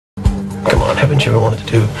Haven't you ever wanted to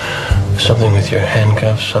do something with your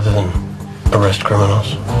handcuffs other than arrest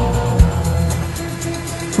criminals?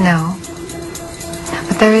 No.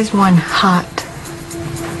 But there is one hot,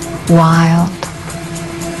 wild,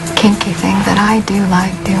 kinky thing that I do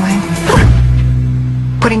like doing.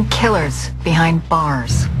 Putting killers behind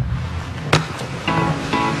bars.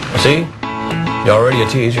 See? You're already a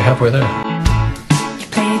tease. You're halfway there. You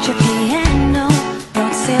played your piano.